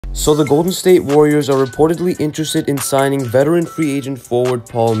So the Golden State Warriors are reportedly interested in signing veteran free agent forward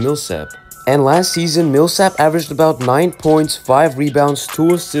Paul Millsap. And last season, Millsap averaged about 9 points, 5 rebounds,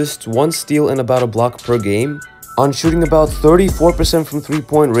 2 assists, 1 steal, and about a block per game, on shooting about 34% from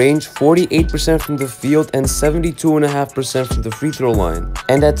three-point range, 48% from the field, and 72.5% from the free throw line.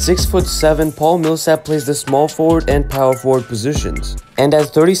 And at 6'7", Paul Millsap plays the small forward and power forward positions. And at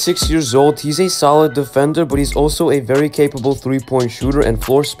 36 years old, he's a solid defender, but he's also a very capable three-point shooter and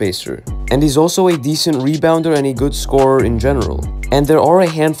floor spacer. And he's also a decent rebounder and a good scorer in general. And there are a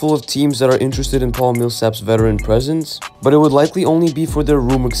handful of teams that are interested in Paul Millsap's veteran presence, but it would likely only be for their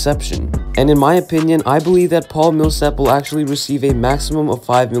room exception. And in my opinion, I believe that Paul Millsap will actually receive a maximum of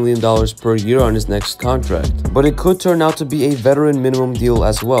 $5 million per year on his next contract, but it could turn out to be a veteran minimum deal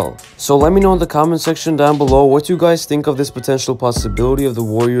as well. So let me know in the comment section down below what you guys think of this potential possibility of the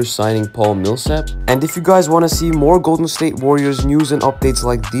Warriors signing Paul Millsap. And if you guys want to see more Golden State Warriors news and updates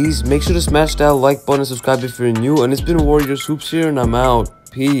like these, make sure to smash that like button and subscribe if you're new. And it's been Warriors Hoops here, and I'm out.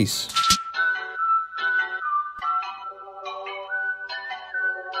 Peace.